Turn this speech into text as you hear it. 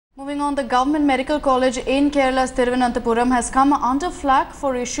Moving on, the Government Medical College in Kerala's Thiruvananthapuram has come under flak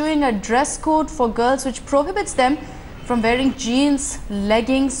for issuing a dress code for girls which prohibits them from wearing jeans,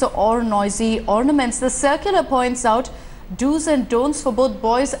 leggings or noisy ornaments. The circular points out do's and don'ts for both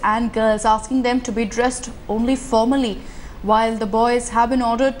boys and girls, asking them to be dressed only formally. While the boys have been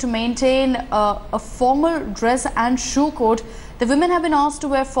ordered to maintain a formal dress and shoe code, the women have been asked to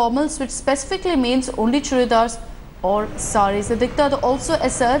wear formals, which specifically means only churidars or saris. The diktat also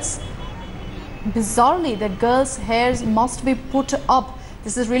asserts bizarrely that girls' hairs must be put up.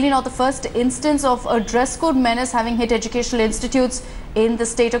 This is really not the first instance of a dress code menace having hit educational institutes in the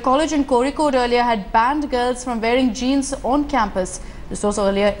state. A college in Kozhikode earlier had banned girls from wearing jeans on campus. This was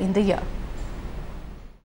earlier in the year.